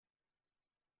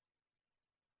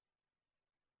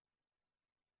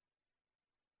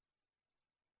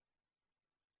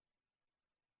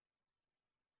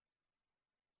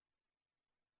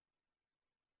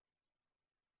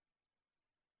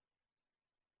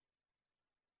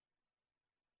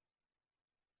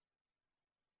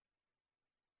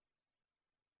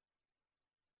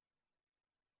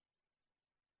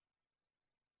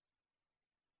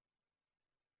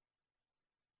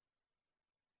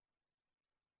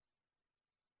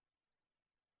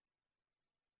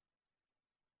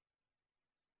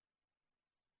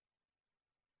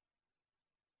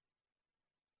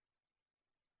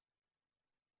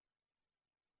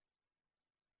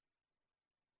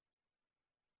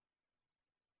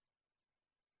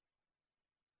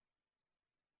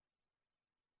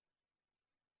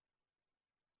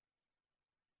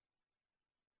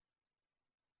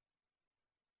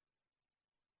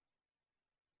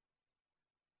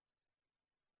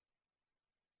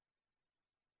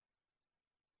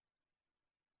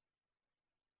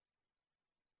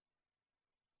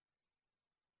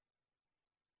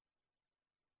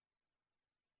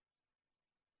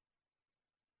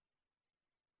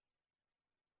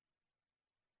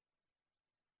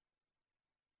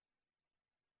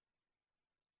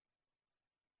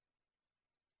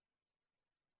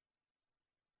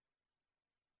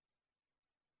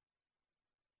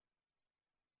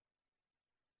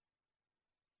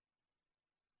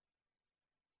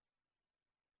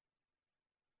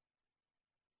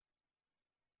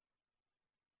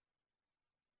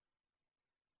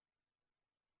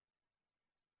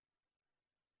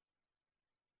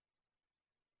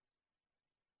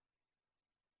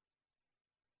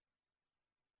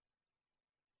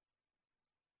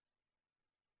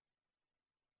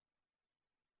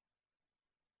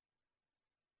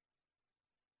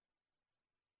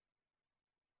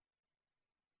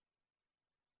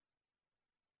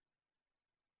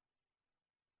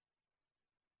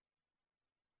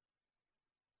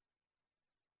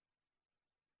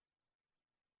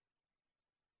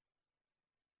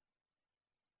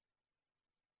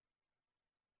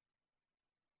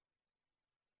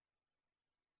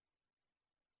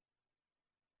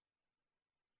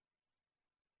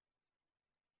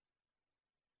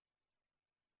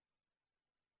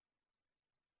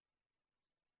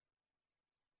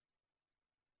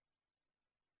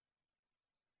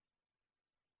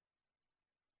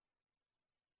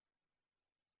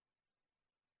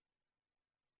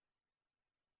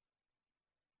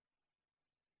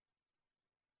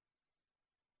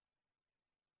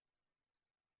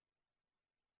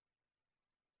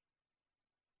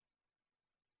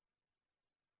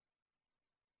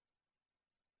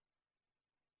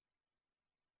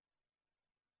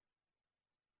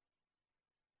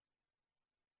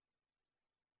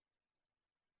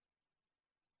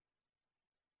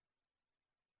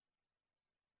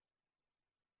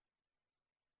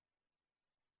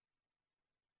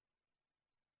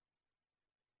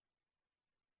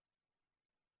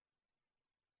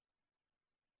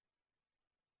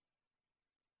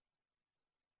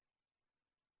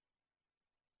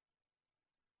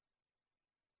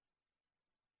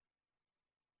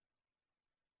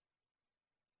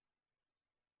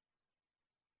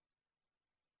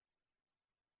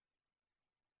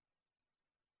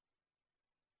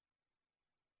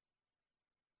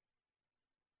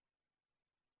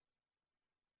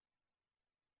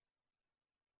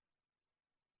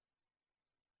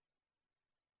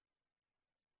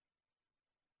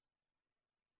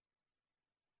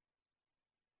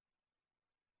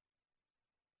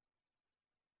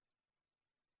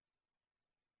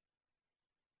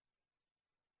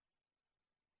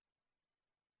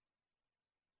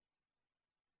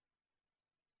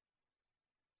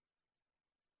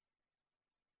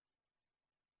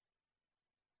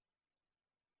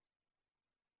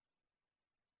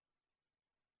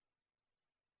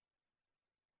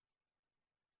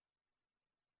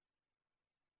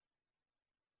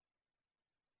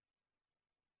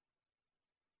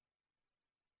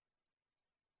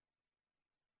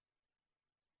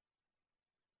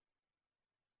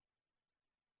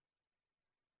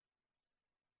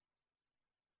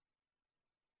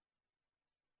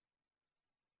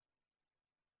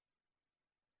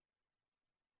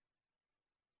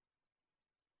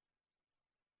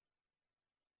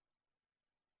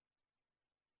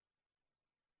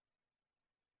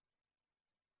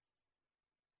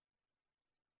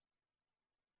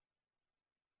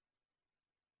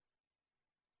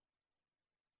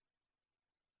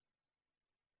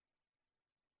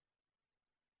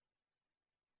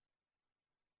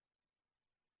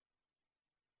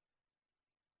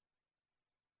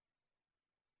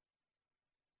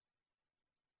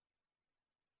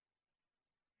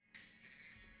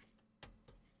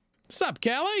What's up,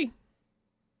 Kelly?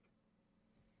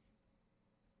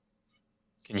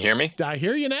 Can you hear me? I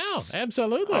hear you now.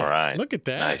 Absolutely. All right. Look at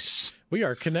that. Nice. We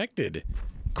are connected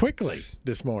quickly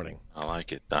this morning. I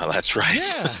like it. Oh, that's right.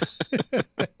 Yeah.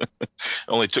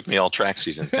 Only took me all track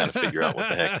season to kind of figure out what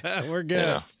the heck. We're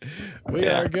good. We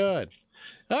are good.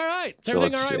 All right. Is So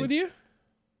everything let's all right see. with you?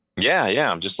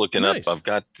 Yeah. I'm just looking Nice. up. I've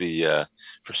got the,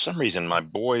 for some reason,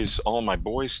 all my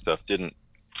boys' stuff didn't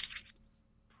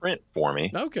print for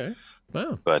me, Okay.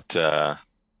 Wow. but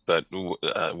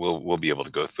we'll be able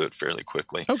to go through it fairly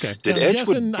quickly. Okay. Did I'm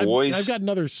Edgewood guessing Boys? I've got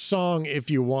another song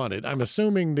if you want it. I'm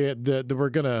assuming that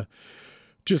we're going to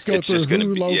just go It's through just gonna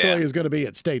who be- locally yeah. is going to be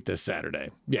at state this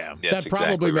Saturday. Yeah. That's That probably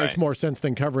exactly makes right. more sense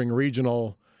than covering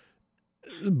boys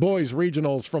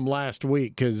regionals from last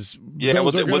week because Yeah,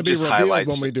 those we'll are going to be just revealed highlight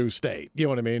when we do state. You know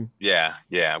what I mean? Yeah.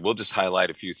 We'll just highlight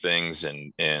a few things,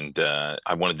 and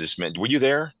I wanted to just mention. Were you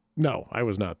there? No, I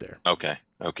was not there. Okay.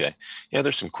 Yeah,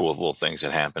 there's some cool little things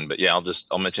that happen, but yeah, I'll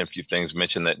mention a few things.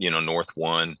 Mention that North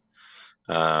won,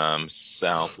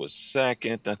 South was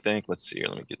second, I think. Let's see here.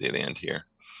 Let me get to the end here.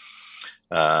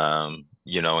 And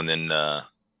then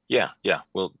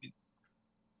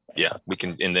we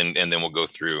can, and then we'll go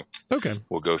through. Okay.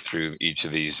 We'll go through each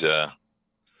of these. Who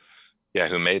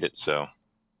made it? So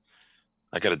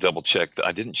I got to double check.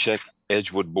 I didn't check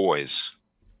Edgewood Boys.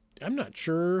 I'm not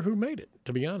sure who made it,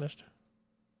 to be honest.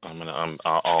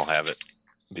 I'll have it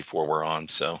before we're on.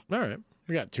 So All right.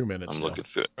 We got 2 minutes. I'm looking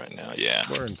through it right now. Yeah.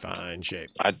 We're in fine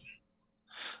shape. I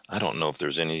don't know if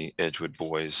there's any Edgewood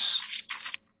Boys.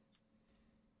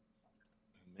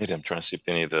 Maybe I'm trying to see if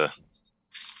any of the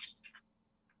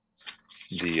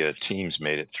teams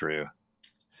made it through.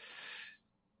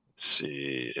 Let's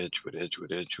see,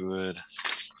 Edgewood.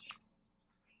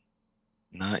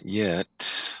 Not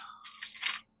yet.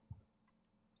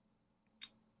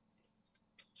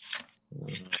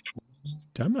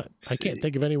 I can't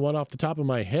think of anyone off the top of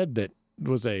my head that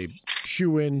was a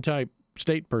shoe-in type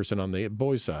state person on the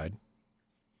boys' side.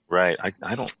 Right.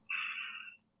 I don't.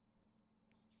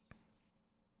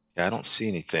 Yeah, I don't see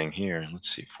anything here. Let's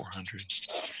see, 400.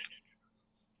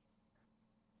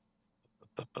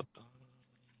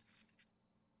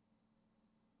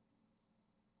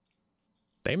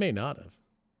 They may not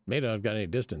have got any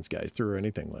distance guys through or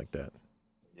anything like that.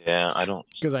 Yeah, I don't.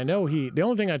 Because I know the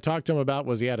only thing I talked to him about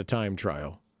was he had a time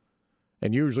trial.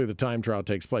 And usually the time trial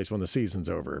takes place when the season's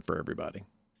over for everybody.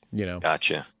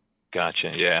 Gotcha.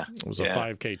 Yeah. It was a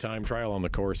 5K time trial on the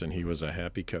course, and he was a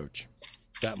happy coach.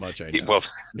 That much I know. Well,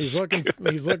 he's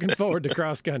looking forward to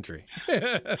cross country.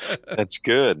 That's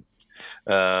good.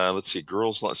 Let's see,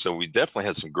 girls. So we definitely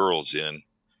had some girls in.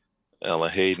 Ella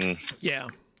Hayden. Yeah,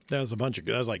 that was a bunch of.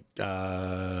 That was like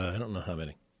I don't know how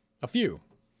many. A few,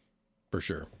 for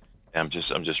sure. I'm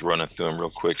just running through them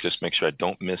real quick. Just make sure I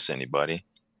don't miss anybody.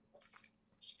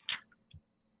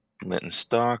 Linton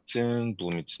Stockton,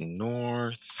 Bloomington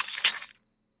North.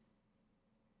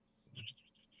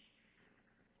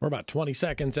 We're about 20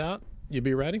 seconds out. You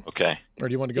be ready? Okay. Or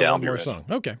do you want to go one more song?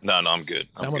 Okay. No, I'm good.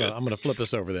 I'm gonna flip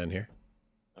this over then here.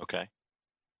 Okay.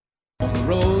 On the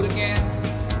road again.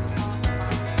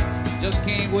 Just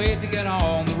can't wait to get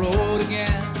on the road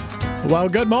again. Well,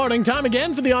 good morning. Time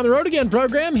again for the On the Road Again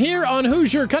program here on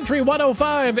Hoosier Country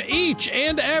 105. Each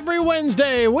and every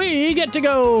Wednesday, we get to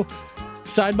go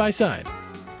side by side.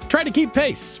 Try to keep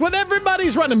pace with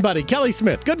everybody's running buddy, Kelly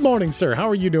Smith. Good morning, sir. How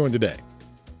are you doing today?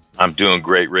 I'm doing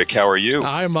great, Rick. How are you?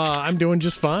 I'm doing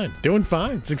just fine. Doing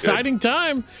fine. It's an exciting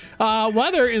time.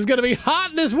 Weather is going to be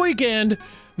hot this weekend,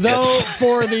 though,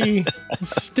 for the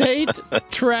state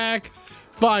track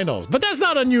finals. But that's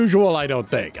not unusual, I don't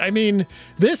think. I mean,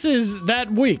 this is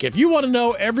that week. If you want to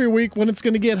know every week when it's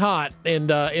going to get hot and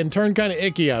turn kind of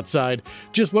icky outside,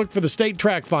 just look for the state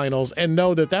track finals and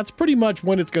know that that's pretty much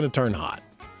when it's going to turn hot.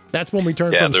 That's when we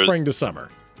turn from spring to summer.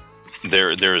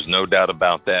 There is no doubt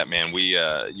about that, man. We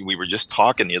were just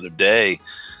talking the other day,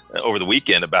 over the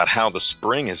weekend, about how the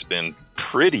spring has been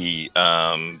pretty.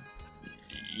 I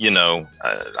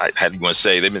had to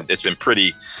say it's been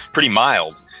pretty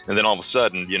mild, and then all of a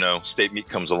sudden, state meet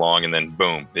comes along, and then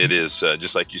boom, it is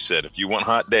just like you said. If you want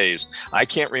hot days, I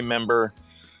can't remember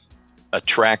a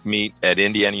track meet at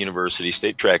Indiana University,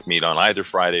 state track meet on either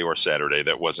Friday or Saturday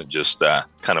that wasn't just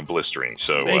kind of blistering.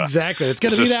 So exactly, it's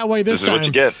going to be that way this time. This is what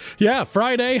you get. Yeah,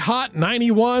 Friday hot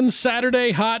 91,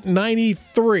 Saturday hot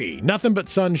 93. Nothing but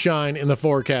sunshine in the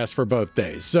forecast for both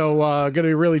days. So going to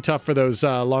be really tough for those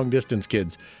long distance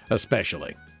kids,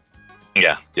 especially.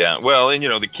 Yeah. Well, and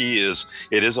the key is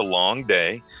it is a long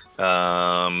day.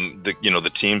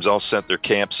 The teams all set their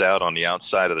camps out on the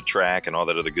outside of the track and all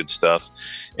that other good stuff.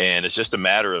 And it's just a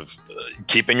matter of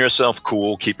keeping yourself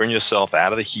cool, keeping yourself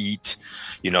out of the heat.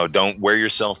 Don't wear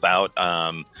yourself out.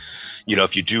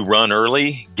 If you do run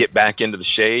early, get back into the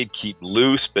shade, keep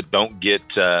loose, but don't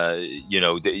get,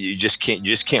 you just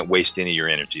can't waste any of your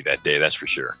energy that day. That's for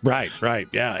sure. Right.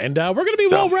 Yeah. And we're going to be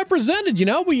well represented.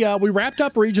 We wrapped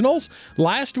up regionals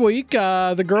last week.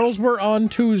 The girls were on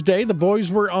Tuesday. The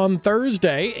boys were on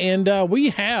Thursday. And we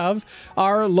have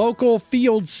our local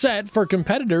field set for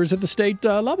competitors at the state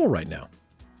level right now.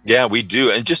 Yeah, we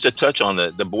do. And just to touch on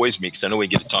the boys meet, because I know we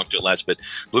get to talk to it last, but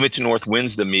Bloomington North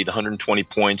wins the meet, 120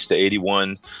 points to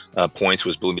 81 points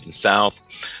was Bloomington South.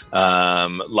 A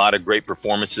lot of great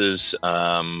performances.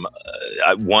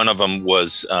 One of them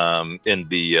was in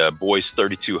the boys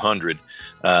 3200.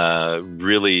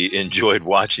 Really enjoyed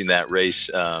watching that race.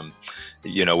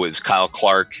 It was Kyle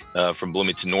Clark from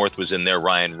Bloomington North was in there.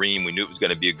 Ryan Ream. We knew it was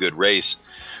going to be a good race.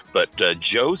 But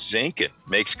Joe Zinkin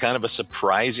makes kind of a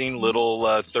surprising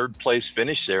little third place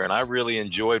finish there, and I really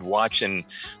enjoyed watching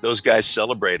those guys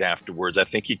celebrate afterwards. I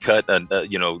think he cut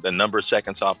a number of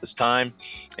seconds off his time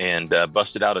and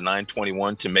busted out a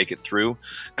 9:21 to make it through.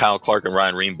 Kyle Clark and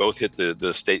Ryan Ream both hit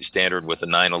the state standard with a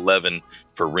 9:11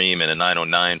 for Ream and a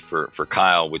 9:09 for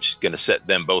Kyle, which is going to set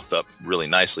them both up really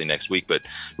nicely next week. But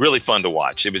really fun to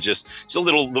watch. It was just a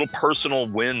little personal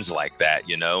wins like that,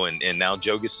 and now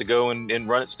Joe gets to go and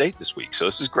run at state this week, so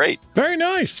this is great. Very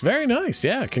nice.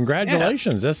 Yeah,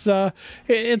 congratulations. Yeah.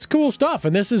 It's cool stuff,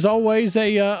 and this is always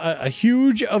a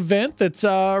huge event that's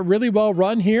really well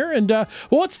run here. And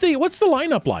what's the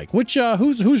lineup like? Which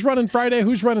who's running Friday?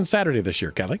 Who's running Saturday this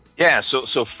year, Kelly? Yeah,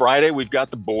 so Friday we've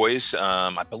got the boys.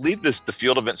 I believe the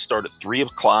field events start at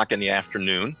 3:00 in the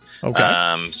afternoon. Okay.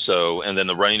 And then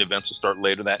the running events will start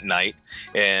later that night.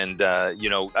 And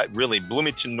really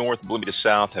Bloomington North, Bloomington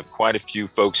South have quite a few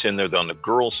folks in there. They're on the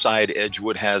girls' side.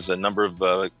 Edgewood has a number of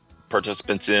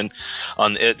participants in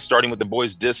on it, starting with the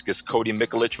boys discus. Cody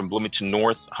Mikulich from Bloomington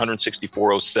North,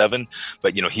 164.07,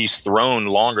 but he's thrown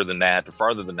longer than that,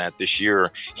 farther than that this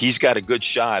year. He's got a good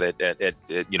shot at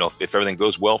if everything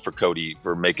goes well for Cody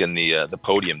for making the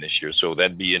podium this year. So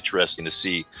that'd be interesting to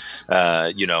see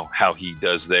how he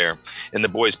does there. And the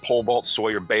boys pole vault,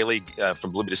 Sawyer Bailey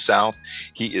from Bloomington South,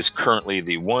 he is currently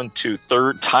the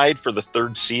tied for the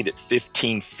third seed at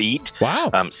 15 feet. Wow.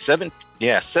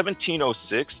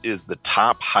 1706 is the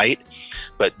top height,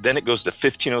 but then it goes to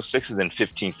 1506 and then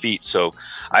 15 feet. So,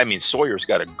 Sawyer's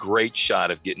got a great shot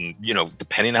of getting,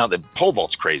 depending on how the pole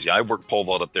vault's crazy. I've worked pole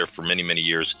vault up there for many, many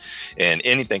years, and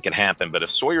anything can happen. But if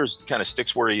Sawyer's kind of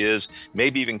sticks where he is,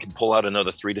 maybe even can pull out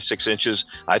another 3 to 6 inches,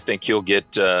 I think he'll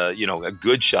get, a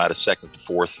good shot of second to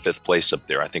fourth, fifth place up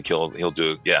there. I think he'll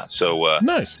do, yeah. So,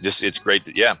 nice. It's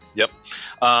great. Yep.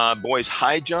 Boys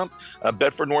high jump,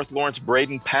 Bedford North Lawrence,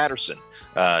 Braden Patterson.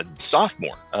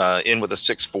 Sophomore in with a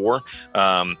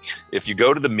 6'4". If you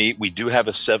go to the meet, we do have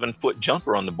a 7-foot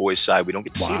jumper on the boys' side. We don't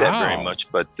get to see that very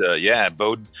much, but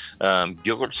Bode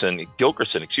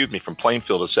Gilkerson, from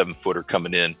Plainfield, a 7-footer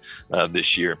coming in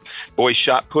this year. Boys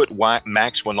shot put,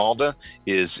 Max Winalda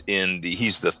is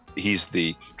he's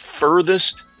the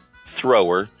furthest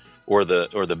thrower or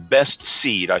the best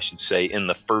seed, I should say, in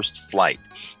the first flight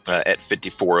at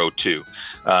 54.02.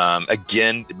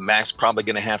 Again, Max probably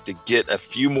going to have to get a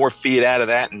few more feet out of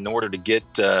that in order to get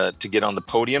on the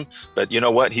podium. But you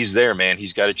know what? He's there, man.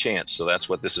 He's got a chance. So that's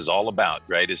what this is all about,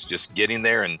 right? Is just getting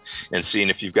there and seeing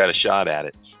if you've got a shot at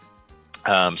it.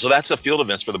 So that's the field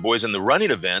events for the boys. And the running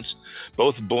events,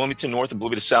 both Bloomington North and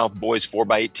Bloomington South boys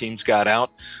 4x8 teams got out.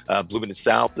 Bloomington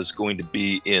South is going to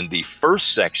be in the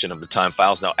first section of the time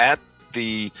files. Now at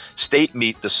the state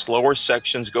meet, the slower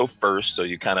sections go first, so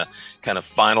you kind of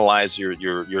finalize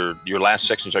your last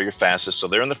sections are your fastest. So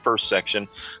they're in the first section.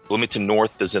 Bloomington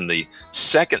North is in the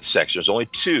second section. There's only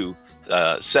 2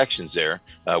 sections there.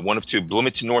 One of 2.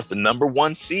 Bloomington North, the number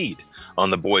 1 seed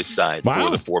on the boys' side for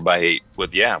the 4x8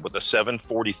 with a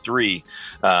 7:43.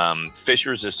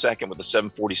 Fishers is second with a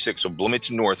 7:46. So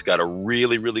Bloomington North got a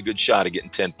really, really good shot at getting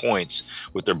 10 points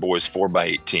with their boys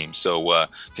 4x8 team. So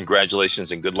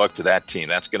congratulations and good luck to that team.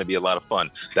 That's going to be a lot of fun.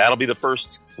 That'll be the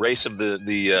first race of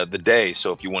the day.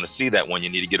 So if you want to see that one, you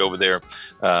need to get over there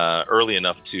early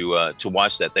enough to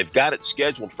watch that. They've got it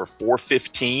scheduled for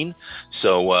 4:15.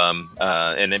 So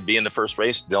and then being the first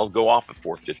race, they'll go off at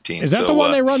 4:15. Is that the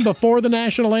one they run before the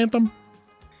national anthem?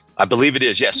 I believe it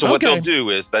is. Yeah. So what they'll do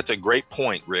is, that's a great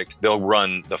point, Rick. They'll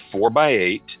run the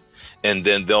 4x8, and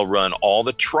then they'll run all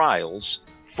the trials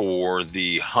for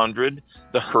the 100,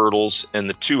 the hurdles, and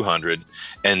the 200,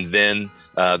 and then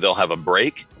they'll have a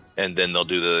break. and then they'll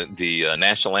do the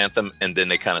national anthem, and then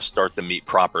they kind of start the meet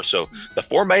proper. So the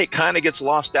 4x8 kind of gets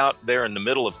lost out there in the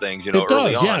middle of things, It early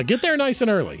does, on. yeah. Get there nice and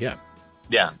early, yeah.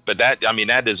 Yeah, but that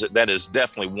is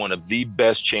definitely one of the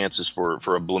best chances for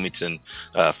a Bloomington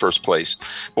first place.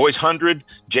 Boys 100,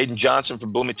 Jaden Johnson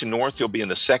from Bloomington North. He'll be in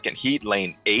the second heat,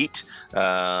 lane 8,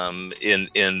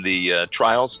 in the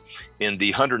trials. In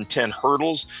the 110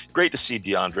 hurdles, great to see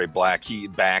DeAndre Black. He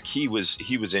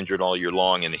was injured all year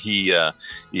long, and he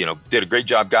did a great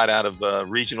job. Got out of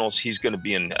regionals. He's going to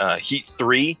be in heat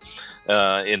 3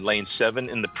 in lane 7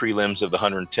 in the prelims of the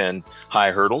 110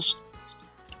 high hurdles.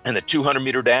 And the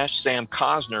 200-meter dash, Sam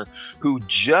Cosner, who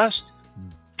just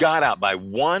got out by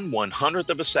 1/100th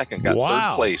of a second, got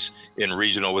third place in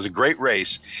regional. It was a great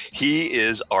race. He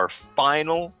is our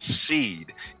final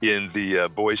seed in the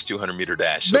boys 200-meter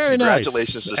dash. So Very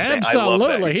congratulations nice. to Sam. Absolutely. I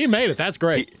love that. He made it. That's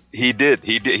great. He did.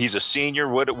 He's a senior.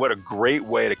 What a great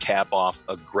way to cap off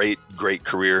a great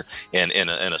career and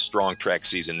a strong track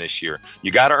season this year.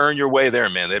 You got to earn your way there,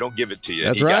 man. They don't give it to you.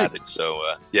 That's He right. got it. So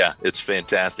yeah, it's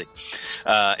fantastic.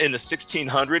 In the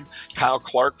 1600, Kyle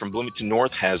Clark from Bloomington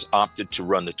North has opted to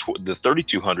run the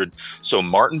 3200. So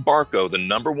Martin Barco, the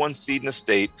number 1 seed in the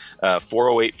state,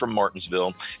 408 from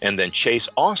Martinsville, and then Chase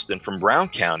Austin from Brown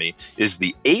County is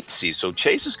the 8th seed. So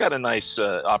Chase has got a nice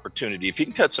opportunity. If he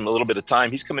can cut a little bit of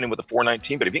time, he's coming in with a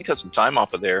 419, but if he can cut some time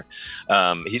off of there,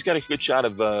 he's got a good shot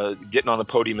of getting on the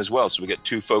podium as well. So we got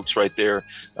 2 folks right there,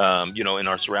 in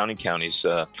our surrounding counties,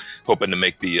 hoping to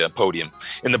make the podium.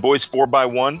 In the boys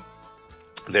 4x1,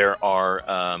 there are,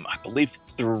 I believe,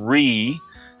 3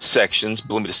 sections.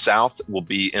 Bloomington South will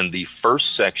be in the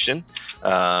first section,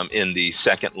 in the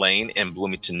second lane, and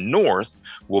Bloomington North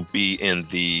will be in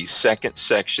the second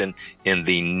section in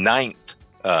the 9th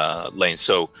lane.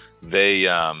 So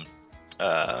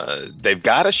they've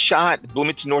got a shot,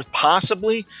 Bloomington North,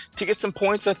 possibly to get some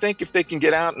points, I think, if they can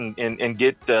get out and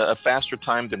get a faster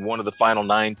time than one of the final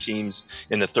 9 teams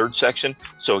in the third section.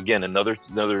 So again,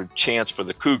 another chance for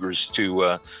the Cougars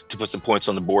to put some points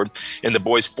on the board. In the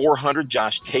boys 400,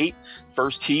 Josh Tate,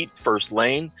 first heat, first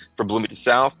lane for Bloomington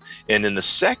South. And in the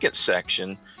second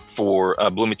section for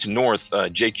Bloomington North,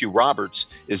 JQ Roberts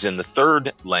is in the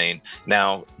third lane.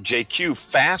 Now, JQ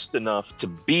fast enough to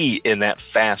be in that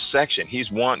fast section.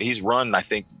 He's run, I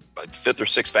think, 5th or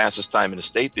 6th fastest time in the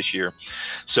state this year.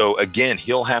 So again,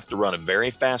 he'll have to run a very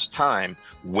fast time,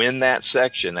 win that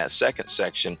second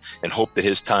section, and hope that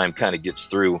his time kind of gets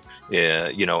through,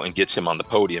 and gets him on the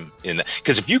podium.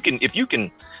 Because if you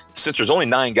can, since there's only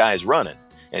 9 guys running,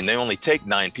 and they only take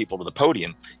 9 people to the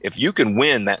podium, if you can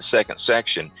win that second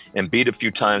section and beat a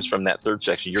few times from that third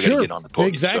section, you're going to get on the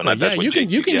podium. Exactly. So that's you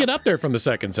can get up there from the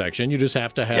second section. You just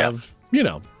have to have,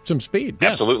 some speed. Yeah.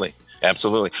 Absolutely.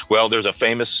 Well, there's a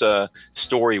famous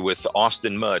story with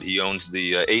Austin Mudd. He owns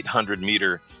the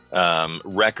 800-meter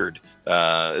record.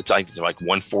 It's like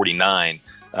 149.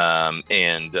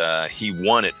 And he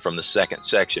won it from the second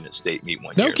section at state meet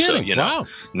one year. No kidding. So, wow.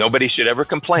 Nobody should ever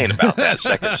complain about that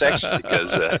second section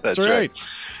because that's right.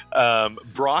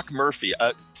 Brock Murphy,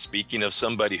 speaking of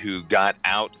somebody who got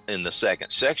out in the second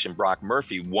section, Brock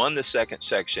Murphy won the second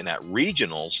section at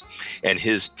regionals, and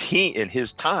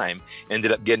his time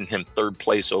ended up getting him third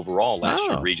place overall last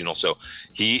year at regional. So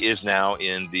he is now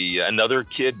in another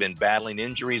kid, been battling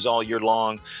injuries all year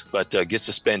long, but gets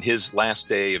to spend his last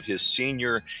day of his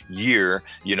senior year,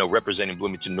 representing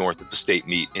Bloomington North at the state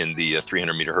meet in the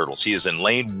 300-meter hurdles. He is in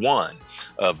lane 1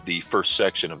 of the first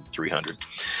section of the 300.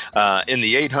 In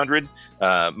the 800,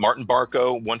 Martin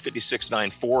Barco,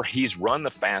 156.94. He's run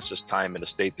the fastest time in the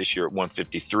state this year at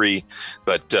 153.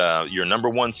 But your number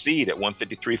 1 seed at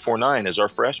 153.49 is our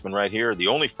freshman right here, the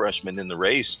only freshman in the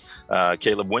race,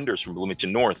 Caleb Winders from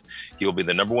Bloomington North. He'll be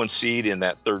the number 1 seed in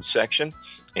that third section.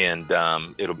 And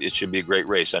it should be a great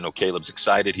race. I know Caleb's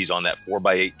excited. He's on that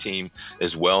 4x8 team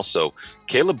as well. So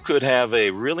Caleb could have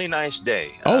a really nice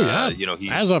day. Oh, yeah.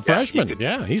 He's as a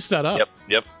freshman. He's set up.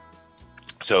 Yep.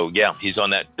 So, yeah, he's on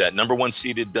that number 1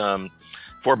 seeded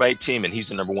 4x8 team, and he's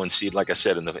the number 1 seed, like I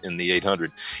said, in the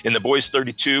 800. In the boys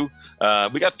 32,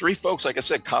 we got 3 folks, like I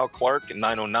said. Kyle Clark at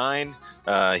 909.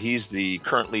 He's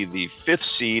currently the 5th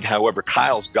seed. However,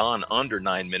 Kyle's gone under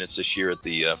 9 minutes this year at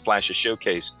the Flashes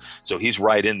Showcase, so he's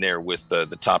right in there with the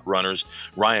top runners.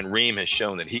 Ryan Ream has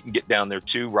shown that he can get down there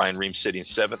too. Ryan Ream sitting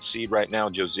 7th seed right now.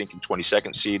 Joe Zink in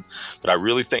 22nd seed. But I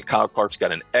really think Kyle Clark's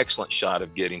got an excellent shot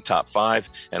of getting top 5,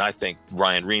 and I think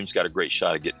Ryan Ream's got a great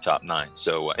shot of getting top 9.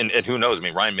 So, and who knows? I mean,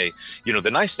 certainly Ryan may,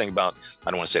 the nice thing about,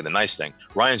 I don't want to say the nice thing,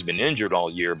 Ryan's been injured all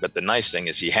year, but the nice thing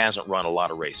is he hasn't run a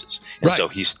lot of races. And so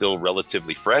he's still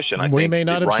relativly fresh. And I think we may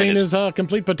not have Ryan seen his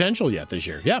complete potential yet this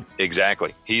year. Yeah,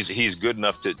 exactly. He's good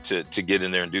enough to get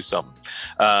in there and do something.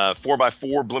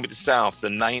 4x4 Bloomington South, the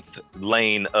 9th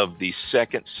lane of the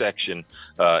second section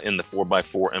in the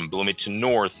 4x4, and Bloomington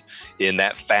North in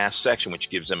that fast section, which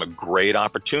gives them a great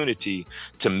opportunity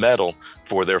to medal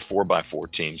for their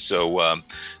 4x4 team. So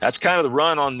that's kind of the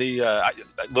run on the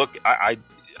look.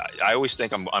 I always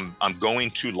think I'm going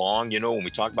too long, when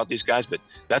we talk about these guys, but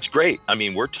that's great. I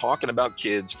mean, we're talking about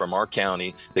kids from our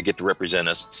county that get to represent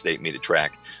us at state meet at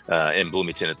track in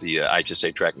Bloomington at the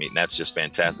IHSA track meet, and that's just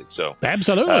fantastic. So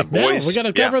absolutely, boys, we got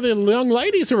to cover the young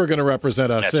ladies who are going to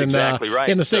represent us in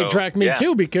the state track meet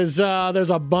too, because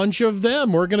there's a bunch of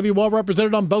them. We're going to be well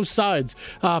represented on both sides,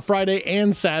 Friday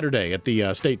and Saturday at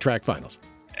the state track finals.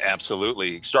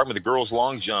 Absolutely. Starting with the girls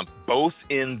long jump, both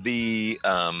in the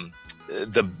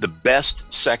best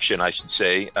section, I should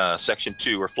say, section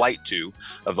 2 or flight 2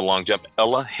 of the long jump.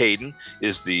 Ella Hayden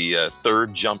is the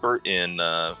third jumper in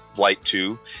flight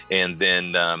 2, and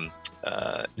then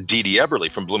Dee Dee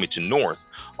Eberly from Bloomington North,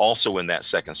 also in that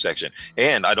second section.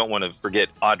 And I don't want to forget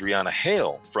Adriana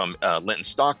Hale from Linton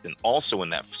Stockton, also in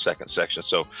that second section.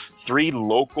 So 3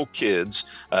 local kids.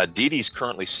 Dee Dee's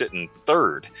currently sitting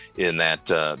third in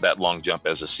that long jump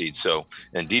as a seed. So,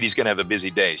 and Dee Dee's going to have a busy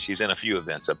day. She's in a few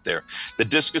events up there. The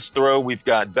discus throw, we've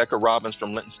got Becca Robbins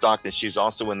from Linton Stockton. She's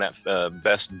also in that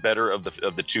better of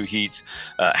the 2 heats.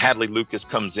 Hadley Lucas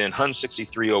comes in.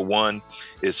 163.01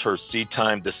 is her seed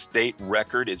time. The state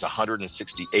record is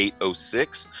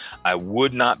 168.06. I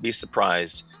would not be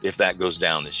surprised if that goes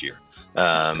down this year.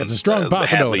 It's a strong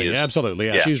possibility. Absolutely.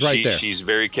 Yeah, she's right there. She's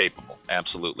very capable.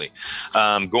 Absolutely.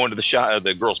 Going to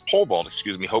the girls pole vault,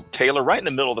 Hope Taylor right in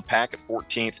the middle of the pack at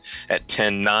 14th at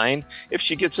 10.9. If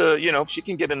she gets if she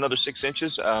can get another 6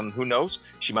 inches, who knows?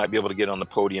 She might be able to get on the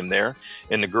podium there.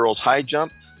 In the girls high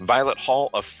jump, Violet Hall,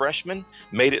 a freshman,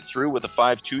 made it through with a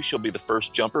 5.2. She'll be the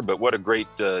first jumper, but what a great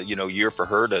year for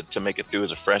her to make it through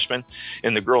as a freshman.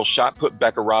 In the girls shot put,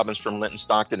 Becca Robbins from Linton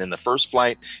Stockton in the first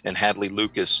flight, and Hadley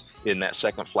Lucas in that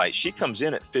second flight. She comes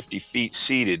in at 50 feet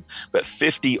seated, but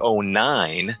 50.09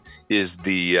 is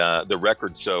the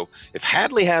record. So if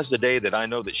Hadley has the day that I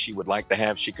know that she would like to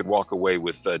have, she could walk away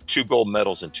with 2 gold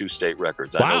medals and 2 state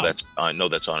records. Wow. I know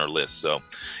that's on her list. So,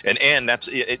 and that's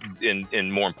it.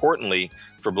 And more importantly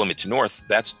for Bloomington North,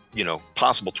 that's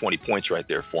possible 20 points right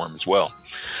there for him as well.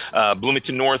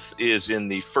 Bloomington North is in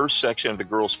the first section of the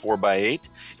girls 4x8,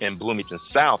 and Bloomington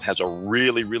South has a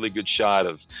really, really good shot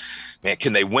of, man,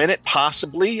 can they win it?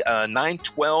 Possibly.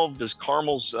 9:12 is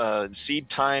Carmel's seed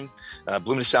time.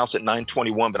 Bloomington South's at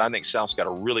 9:21, but I think South's got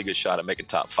a really good shot at making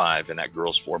top 5 in that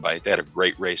girls 4x8. They had a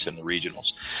great race in the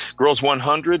regionals. Girls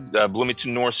 100,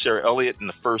 Bloomington North, Sarah Elliott in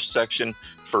the first section,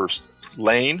 first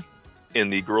lane. In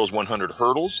the girls 100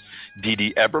 hurdles, Dee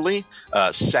Dee Eberly,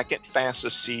 second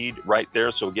fastest seed right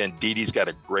there. So again, Dee Dee's got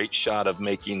a great shot of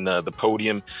making the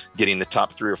podium, getting the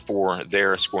top 3 or 4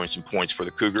 there, scoring some points for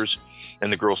the Cougars. And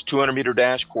the girls 200 meter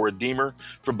dash, Cora Deemer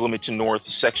from Bloomington North,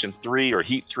 section 3 or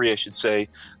heat 3, I should say,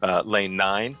 lane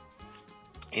 9.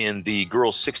 In the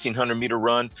girls 1600 meter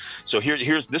run. So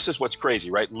this is what's crazy,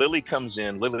 right? Lily comes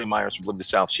in, Lily Myers from Bloomington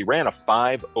South. She ran a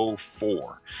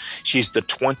 5:04. She's the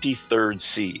 23rd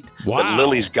seed. Wow. But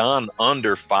Lily's gone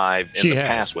under 5 in the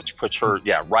past, which puts her,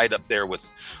 right up there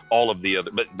with all of the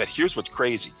other. But here's what's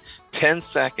crazy. 10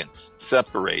 seconds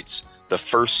separates the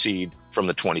first seed from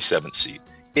the 27th seed.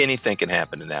 Anything can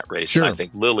happen in that race. Sure. And I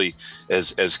think Lily,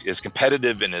 as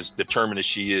competitive and as determined as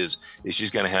she is she's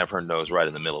going to have her nose right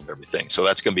in the middle of everything. So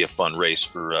that's going to be a fun race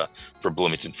for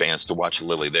Bloomington fans to watch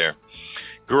Lily there.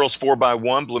 Girls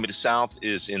 4x1, Bloomington South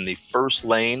is in the first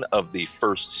lane of the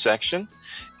first section,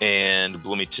 and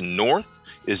Bloomington North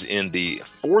is in the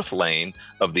fourth lane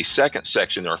of the second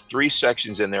section. There are 3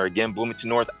 sections in there. Again, Bloomington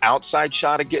North outside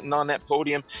shot of getting on that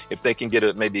podium if they can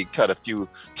get maybe cut a few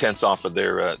tenths off of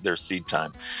their seed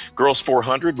time. Girls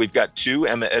 400, we've got 2.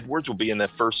 Emma Edwards will be in the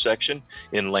first section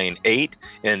in lane 8,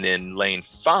 and then lane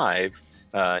 5.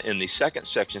 In the second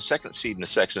seed in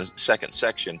the second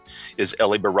section is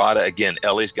Ellie Barada. Again,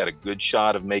 Ellie's got a good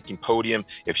shot of making podium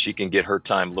if she can get her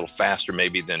time a little faster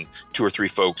maybe than 2 or 3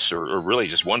 folks or really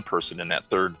just one person in that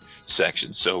third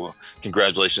section. So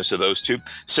congratulations to those 2.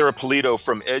 Sarah Polito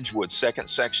from Edgewood, second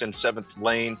section, 7th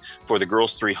lane for the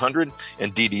girls 300.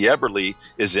 And Dee Dee Eberly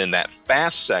is in that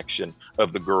fast section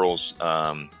of the girls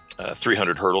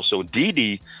 300 hurdle. So Dee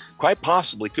Dee quite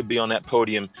possibly could be on that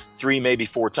podium 3, maybe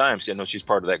 4 times. I know she's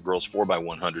part of that girls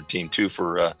 4x100 team too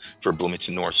for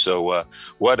Bloomington North. So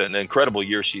what an incredible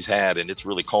year she's had, and it's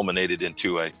really culminated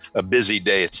into a busy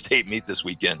day at state meet this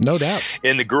weekend. No doubt.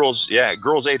 In the girls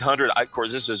 800, of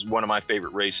course, this is one of my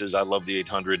favorite races. I love the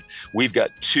 800. We've got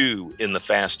 2 in the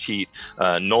fast heat.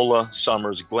 Nola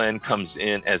Summers Glenn comes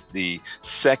in as the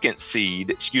third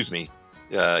seed,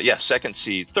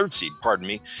 pardon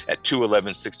me, at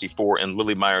 2:11.64, and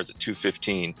Lily Myers at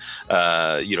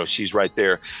 2:15. She's right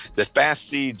there. The fast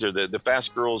seeds are the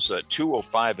fast girls,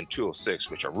 2:05 and 2:06,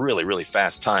 which are really, really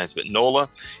fast times. But Nola,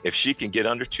 if she can get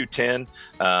under 2:10,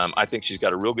 I think she's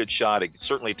got a real good shot at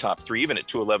certainly top 3, even at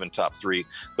 2:11 top 3.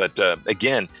 But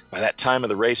again, by that time of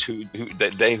the race, who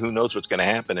knows what's going to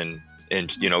happen, and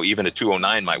even a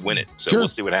 2:09 might win it. So Sure. We'll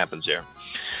see what happens there.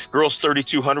 Girls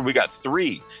 3,200, we got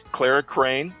 3. Clara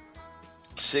Crane,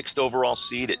 6th overall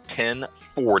seed at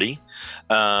 10:40.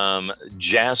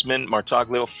 Jasmine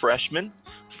Martaglio, freshman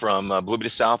from Bloomington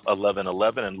South,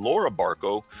 11:11. And Laura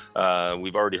Barco,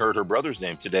 we've already heard her brother's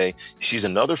name today. She's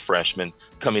another freshman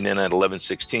coming in at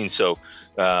 11:16. So,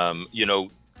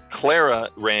 Clara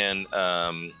ran,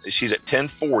 she's at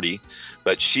 10:40,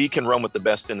 but she can run with the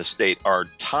best in the state. Our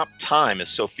top time is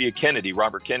Sophia Kennedy,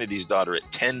 Robert Kennedy's daughter, at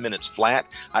 10 minutes flat.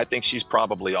 I think she's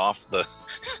probably off the,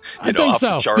 I think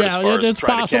so. the chart as far as it's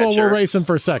trying possible to catch her. we're racing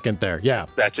for second there. Yeah.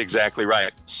 That's exactly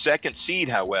right. Second seed,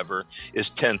 however, is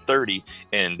 10:30,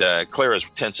 and Clara's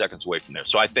 10 seconds away from there.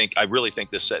 So I really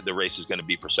think the race is going to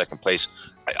be for second place.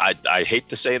 I hate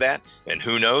to say that, and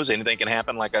who knows? Anything can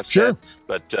happen, like I've said.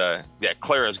 But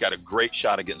Clara's got a great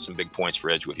shot at getting some big points for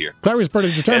Edgewood here. Clara's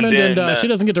pretty determined, and then, she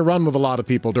doesn't get to run with a lot of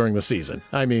people during the season.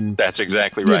 I mean, that's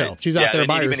exactly right. She's out there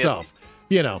by herself.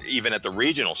 Even at the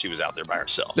regional, she was out there by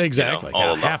herself. Exactly.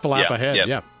 Half a lap ahead.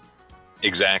 Yeah.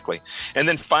 Exactly. And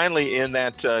then finally in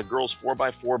that girls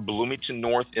 4x4 Bloomington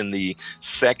North in the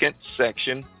second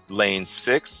section, lane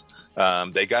 6,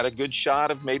 they got a good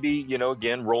shot of maybe,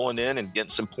 again, rolling in and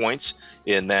getting some points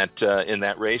in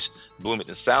that race.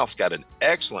 Bloomington South's got an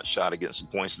excellent shot of getting some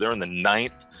points. They're in the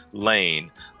 9th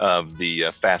lane of the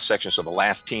fast section. So the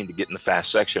last team to get in the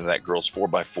fast section of that girls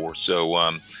 4x4.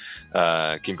 So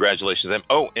congratulations to them.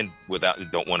 Oh, and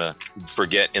don't want to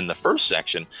forget, in the first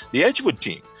section, the Edgewood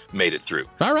team made it through.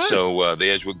 All right. So the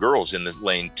Edgewood girls in the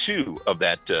lane 2 of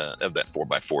that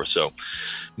 4x4. So,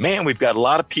 man, we've got a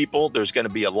lot of people. There's going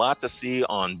to be a lot to see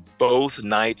on both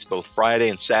nights, both Friday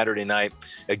and Saturday night.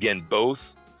 Again,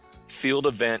 both field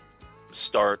event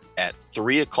start at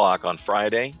 3:00 on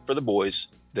Friday for the boys,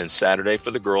 then Saturday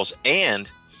for the girls.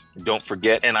 And don't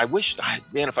forget, and I wish,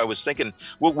 man, if I was thinking,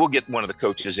 we'll get one of the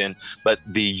coaches in, but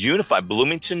the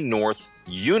Bloomington North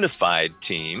Unified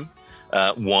team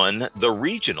won the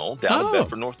regional down at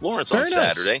Bedford North Lawrence on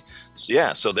Saturday.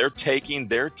 Nice. So they're taking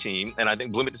their team, and I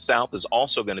think Bloomington South is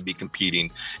also going to be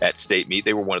competing at state meet.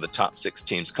 They were one of the top 6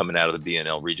 teams coming out of the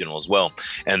BNL regional as well,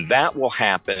 and that will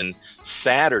happen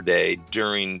Saturday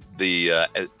during the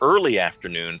early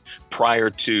afternoon prior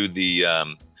to the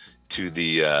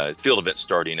field event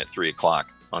starting at 3:00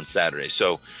 on Saturday.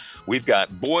 So we've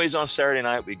got boys on Saturday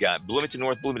night. We got Bloomington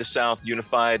North, Bloomington South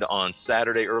Unified on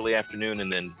Saturday early afternoon,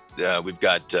 and then we've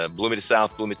got Bloomington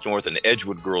South, Bloomington North, and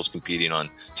Edgewood girls competing on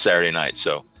Saturday night.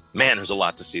 So, man, there's a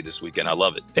lot to see this weekend. I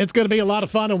love it. It's going to be a lot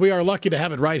of fun, and we are lucky to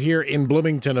have it right here in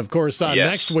Bloomington. Of course,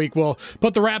 next week we'll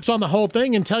put the wraps on the whole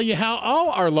thing and tell you how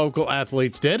all our local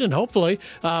athletes did, and hopefully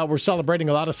we're celebrating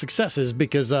a lot of successes,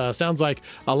 because sounds like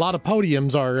a lot of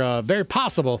podiums are very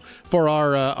possible for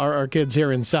our kids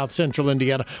here in South Central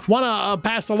Indiana. Want to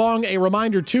pass along a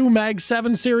reminder, too, Mag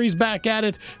 7 Series back at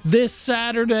it this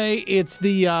Saturday. It's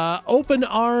the Open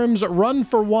Arms Run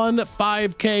for One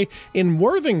 5K in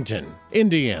Worthington,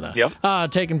 Indiana.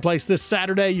 Taking place this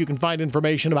Saturday. You can find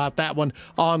information about that one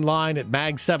online at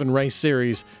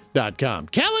mag7raceseries.com.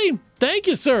 Kelly, thank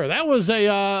you, sir. That was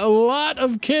a lot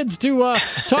of kids to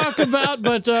talk about,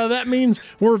 but that means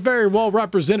we're very well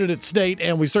represented at state,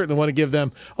 and we certainly want to give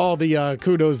them all the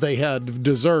kudos they had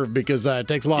deserved, because it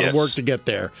takes a lot of work to get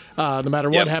there. No matter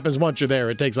what happens once you're there,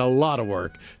 it takes a lot of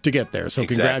work to get there. So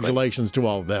congratulations to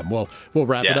all of them. We'll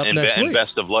wrap it up next week. And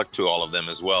best of luck to all of them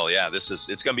as well. Yeah, it's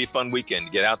going to be a fun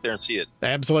weekend. Get out there and see it.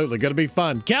 Absolutely. Going to be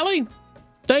fun. Kelly,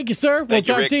 thank you, sir. We'll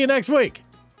talk to you next week.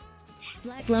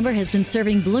 Black Lumber has been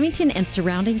serving Bloomington and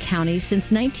surrounding counties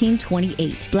since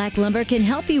 1928. Black Lumber can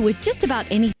help you with just about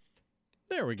any.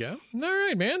 There we go. All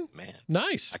right, man.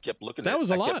 Nice. I kept looking. That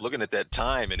was a lot. I kept looking at that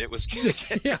time, and it was.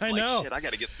 I know. Shit, I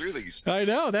got to get through these. I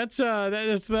know. That's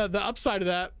the upside of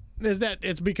that is that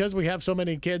it's because we have so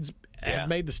many kids have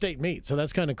made the state meet, so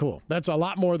that's kind of cool. That's a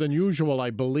lot more than usual, I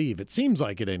believe. It seems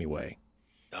like it anyway.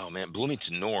 Oh man,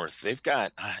 Bloomington North, they've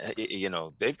got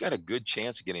they've got a good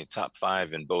chance of getting a top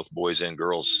 5 in both boys and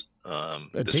girls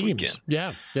this teams. weekend.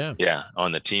 Yeah,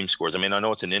 on the team scores. I mean, I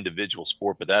know it's an individual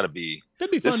sport, but it'd be fun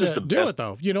this to is the do best. it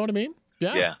though. You know what I mean?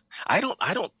 Yeah. I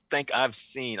don't think I've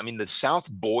seen. I mean, the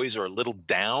South boys are a little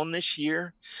down this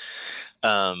year.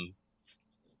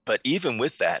 But even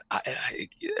with that,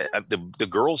 the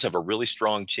girls have a really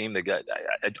strong team. They got.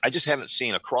 I just haven't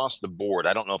seen across the board.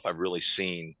 I don't know if I've really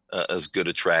seen as good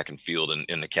a track and field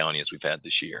in the county as we've had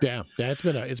this year. Yeah. It's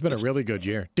been a really good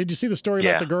year. Did you see the story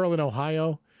about the girl in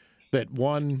Ohio that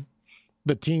won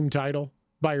the team title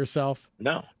by herself?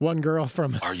 No. One girl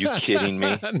from. Are you kidding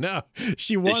me? No.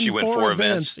 She won. Did she win 4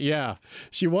 events? Yeah.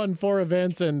 She won 4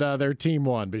 events, and their team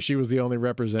won, but she was the only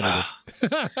representative.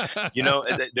 You know,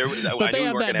 but they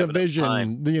have that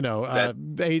division,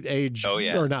 age,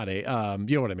 or not you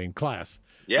know what I mean, class.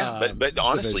 Yeah, but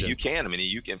honestly, division. you can. I mean,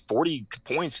 you can 40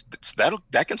 points.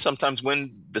 That can sometimes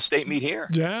win the state meet here.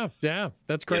 Yeah,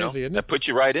 that's crazy, isn't it? That puts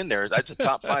you right in there. That's a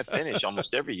top 5 finish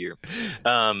almost every year.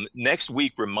 Next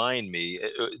week, remind me,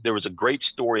 there was a great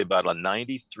story about a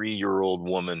 93-year-old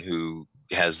woman who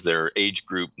has their age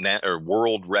group or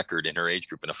world record in her age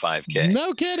group in a 5K.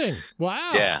 No kidding!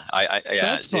 Wow. Yeah,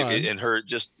 That's fun. And her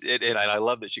and I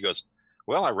love that she goes,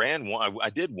 well, I ran one. I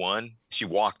did one. She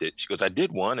walked it. She goes, I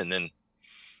did one, and then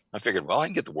I figured, well, I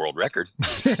can get the world record.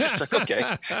 It's like,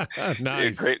 okay,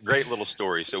 nice, great little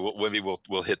story. So maybe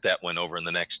we'll hit that one over in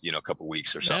the next couple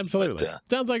weeks or something. Absolutely,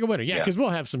 sounds like a winner. Yeah, because we'll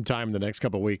have some time in the next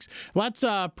couple of weeks. Let's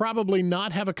probably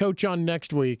not have a coach on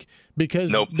next week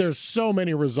because there's so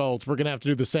many results. We're gonna have to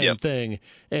do the same thing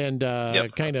and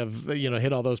kind of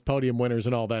hit all those podium winners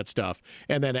and all that stuff.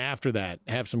 And then after that,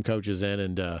 have some coaches in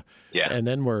and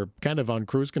then we're kind of on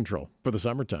cruise control for the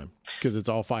summertime because it's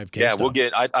all 5K. Yeah, stuff. we'll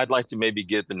get. I'd like to maybe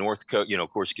get the North Coast.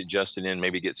 Of course, get Justin in.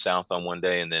 Maybe get South on one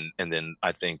day, and then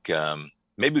I think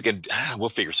maybe we can. We'll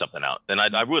figure something out. And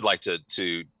I would like to.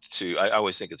 I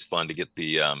always think it's fun to get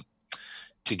the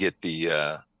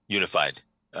unified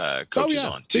coaches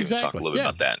on to talk a little bit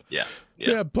about that.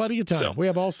 Yeah, plenty of time. So, we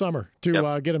have all summer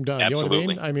to get them done. Absolutely. You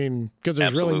know what I mean? Because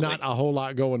there's really not a whole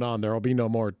lot going on. There will be no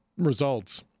more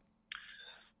results.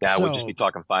 Yeah, we'll just be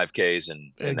talking 5Ks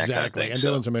and that kind of thing. And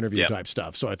doing some interview type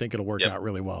stuff. So I think it'll work out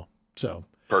really well. So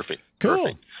perfect. Cool.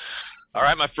 Perfect. All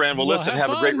right, my friend. Well, listen,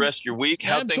 have a great rest of your week.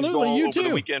 How things go over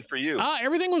the weekend for you?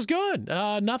 Everything was good.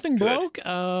 Nothing broke.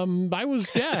 I was,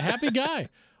 happy guy.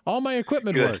 All my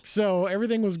equipment worked, so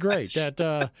everything was great.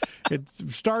 That it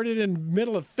started in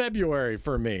middle of February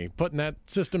for me, putting that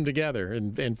system together,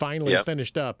 and finally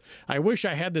finished up. I wish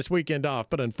I had this weekend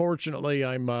off, but unfortunately,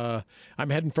 I'm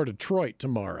heading for Detroit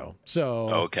tomorrow.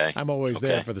 So I'm always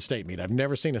there for the state meet. I've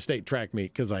never seen a state track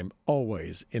meet because I'm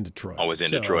always in Detroit. Always in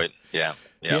Detroit. Yeah.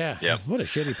 What a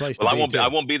shitty place to be. I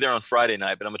won't be there on Friday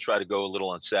night, but I'm gonna try to go a little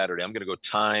on Saturday. I'm gonna go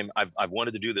time. I've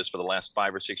wanted to do this for the last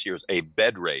 5 or 6 years. A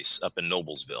bed race up in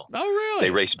Noblesville. Oh, really?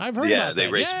 They race. I've heard about they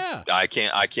that. race. Yeah. I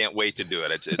can't wait to do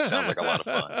it. It sounds like a lot of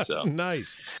fun. So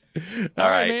nice. All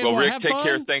right. Man, well, Rick, take fun.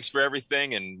 care. Thanks for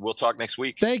everything, and we'll talk next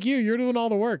week. Thank you. You're doing all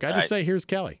the work. I just say, here's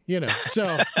Kelly. So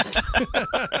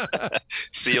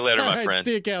see you later, my friend.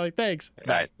 See you, Kelly. Thanks.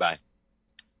 All right. Bye.